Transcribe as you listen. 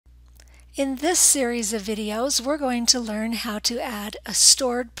In this series of videos, we're going to learn how to add a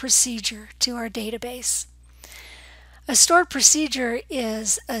stored procedure to our database. A stored procedure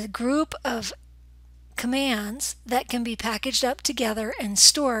is a group of commands that can be packaged up together and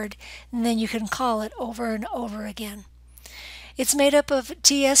stored, and then you can call it over and over again. It's made up of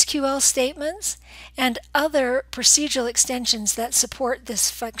T-SQL statements and other procedural extensions that support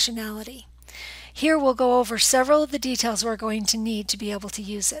this functionality. Here we'll go over several of the details we're going to need to be able to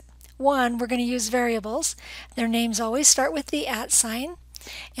use it. One, we're going to use variables. Their names always start with the @ sign,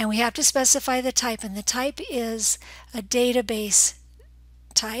 and we have to specify the type, and the type is a database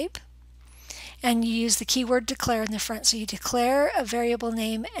type, and you use the keyword declare in the front. So you declare a variable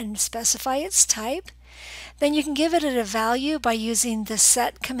name and specify its type. Then you can give it a value by using the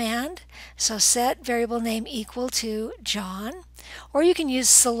set command. So set variable name equal to John. Or you can use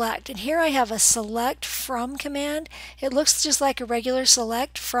select. And here I have a select from command. It looks just like a regular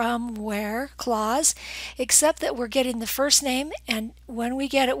select from where clause, except that we're getting the first name, and when we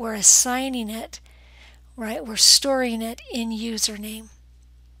get it, we're assigning it, right? We're storing it in username.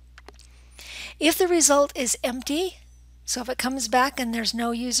 If the result is empty, so if it comes back and there's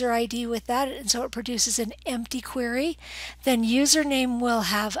no user ID with that, and so it produces an empty query, then username will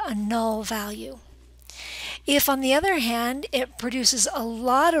have a null value. If, on the other hand, it produces a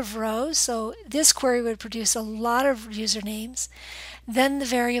lot of rows, so this query would produce a lot of usernames, then the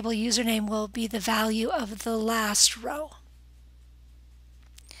variable username will be the value of the last row.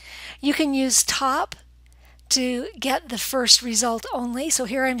 You can use top to get the first result only. So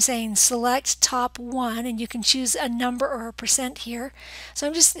here I'm saying select top 1, and you can choose a number or a percent here. So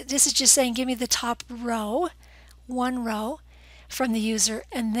this is just saying give me the top row, one row from the user,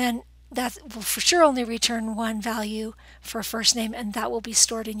 and then that will for sure only return one value for first name, and that will be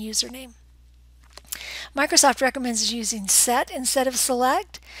stored in username. Microsoft recommends using set instead of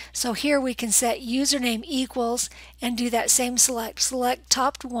select. So here we can set username equals and do that same select. Select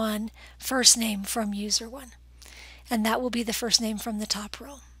top 1 first name from user 1. And that will be the first name from the top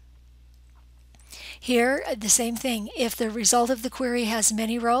row. Here, the same thing. If the result of the query has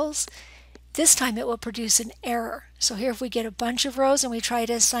many rows, this time it will produce an error. So here if we get a bunch of rows and we try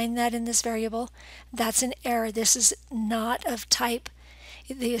to assign that in this variable, that's an error. This is not of type.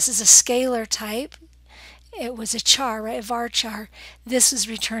 This is a scalar type. It was a char, right? A varchar. This is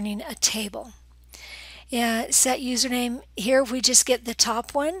returning a table. Set username. Here we just get the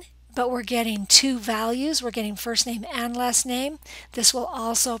top one, but we're getting two values. We're getting first name and last name. This will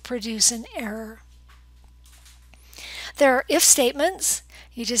also produce an error. There are if statements.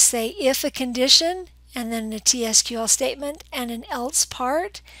 You just say if a condition, and then a T-SQL statement and an else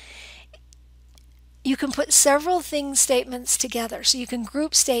part. You can put several statements together. So you can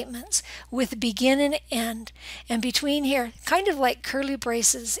group statements with begin and end. And between here, kind of like curly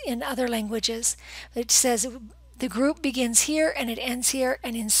braces in other languages, it says the group begins here and it ends here,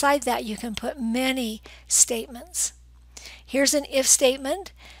 and inside that you can put many statements. Here's an if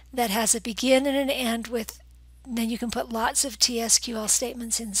statement that has a begin and an end then you can put lots of T-SQL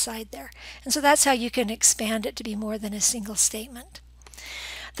statements inside there. And so that's how you can expand it to be more than a single statement.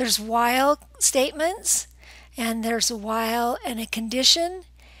 There's while statements, and there's a while and a condition,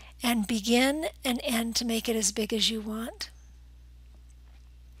 and begin and end to make it as big as you want.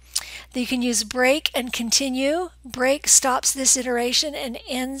 You can use break and continue. Break stops this iteration and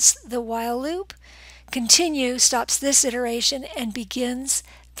ends the while loop. Continue stops this iteration and begins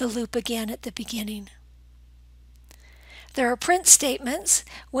the loop again at the beginning. There are print statements.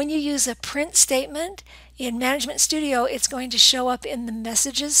 When you use a print statement in Management Studio, it's going to show up in the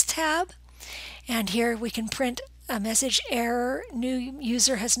Messages tab. And here we can print a message error, new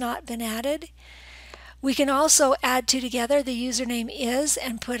user has not been added. We can also add two together, the username is,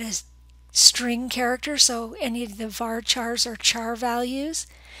 and put a string character, so any of the varchars or char values.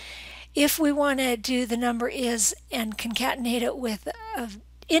 If we want to do the number is and concatenate it with an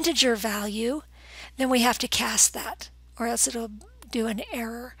integer value, then we have to cast that, or else it'll do an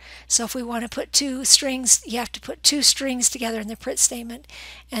error. So if we want to put two strings, you have to put two strings together in the print statement,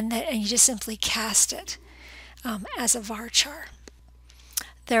 and you just simply cast it as a varchar.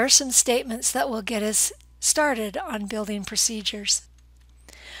 There are some statements that will get us started on building procedures.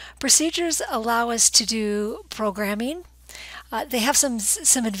 Procedures allow us to do programming. They have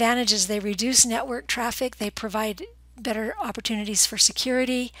some advantages. They reduce network traffic. They provide better opportunities for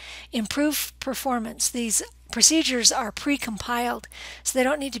security, improve performance. These procedures are pre-compiled, so they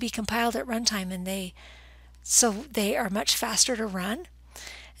don't need to be compiled at runtime, and so they are much faster to run,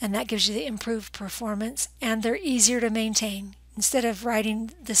 and that gives you the improved performance, and they're easier to maintain. Instead of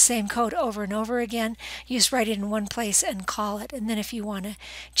writing the same code over and over again, you just write it in one place and call it. And then if you want to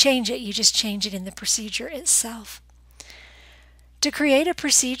change it, you just change it in the procedure itself. To create a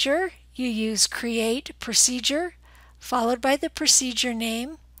procedure, you use create procedure, followed by the procedure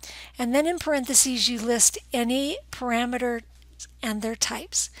name, and then in parentheses you list any parameter and their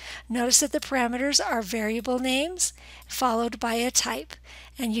types. Notice that the parameters are variable names followed by a type,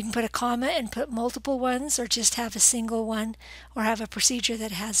 and you can put a comma and put multiple ones, or just have a single one, or have a procedure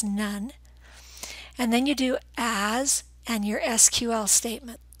that has none. And then you do as and your SQL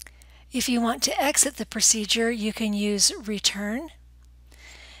statement. If you want to exit the procedure, you can use return.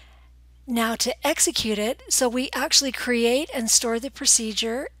 Now to execute it, so we actually create and store the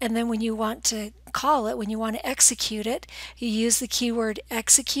procedure, and then when you want to call it, when you want to execute it, you use the keyword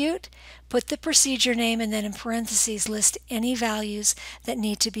execute, put the procedure name, and then in parentheses list any values that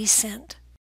need to be sent.